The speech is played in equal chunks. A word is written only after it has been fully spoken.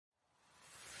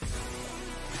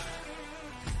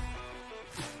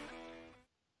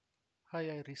Hi,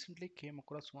 I recently came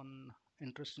across one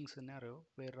interesting scenario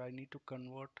where I need to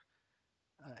convert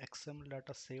XML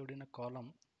data saved in a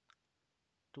column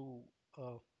to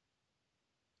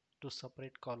uh,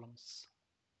 separate columns.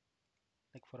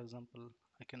 Like for example,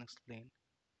 I can explain.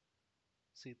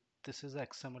 See, this is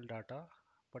XML data,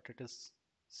 but it is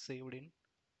saved in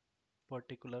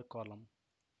particular column.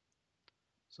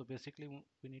 So basically,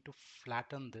 we need to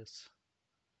flatten this.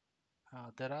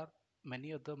 There are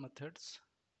many other methods,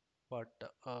 but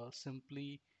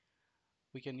simply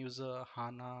we can use a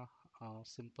HANA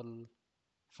simple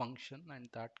function and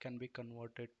that can be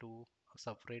converted to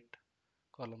separate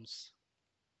columns.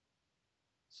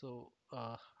 So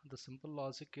the simple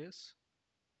logic is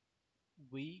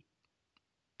we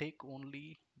take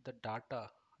only the data,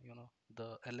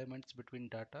 the elements between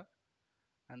data,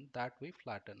 and that we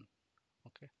flatten.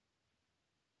 Okay,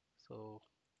 so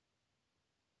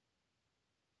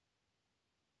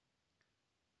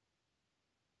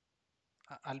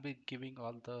I'll be giving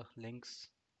all the links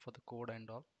for the code and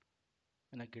all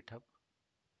in a GitHub.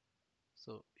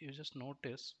 So you just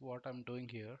notice what I'm doing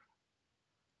here.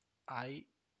 I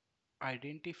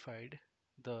identified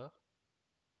the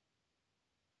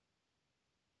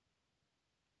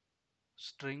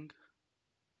string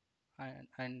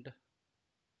and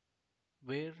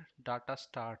where data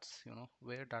starts,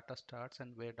 where data starts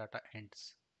and where data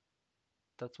ends.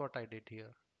 That's what I did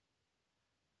here.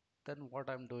 Then what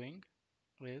I'm doing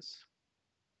is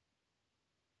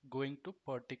going to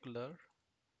particular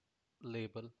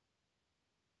label.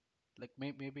 Like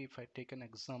maybe if I take an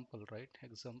example, right?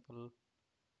 Example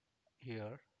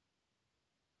here.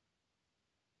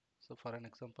 So for an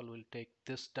example, we'll take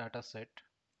this data set,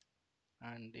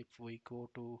 and if we go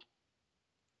to,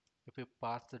 if we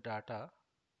pass the data,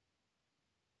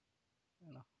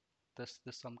 you know, this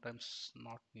sometimes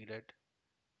not needed.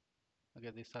 Okay,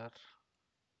 these are,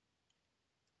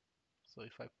 so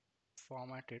if I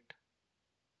format it,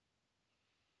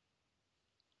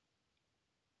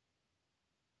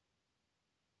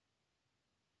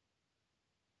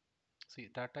 see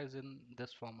data is in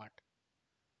this format.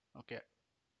 Okay,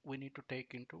 we need to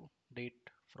take into date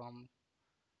from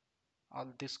all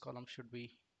this column should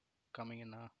be coming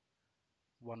in a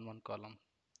one column.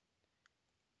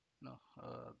 No,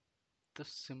 this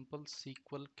simple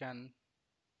SQL can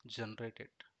generate it.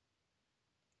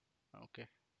 Okay,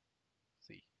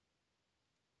 see,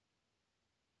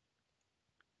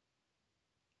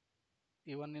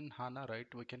 even in HANA, right,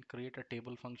 we can create a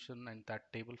table function and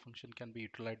that table function can be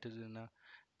utilized in a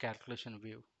calculation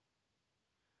view.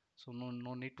 So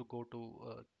no need to go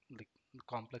to like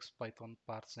complex Python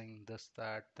parsing this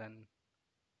that then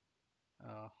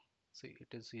uh, see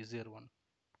it is easier one.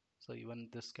 So even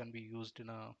this can be used in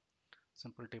a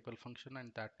simple table function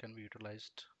and that can be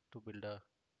utilized to build a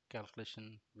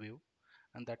calculation view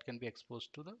and that can be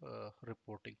exposed to the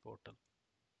reporting portal.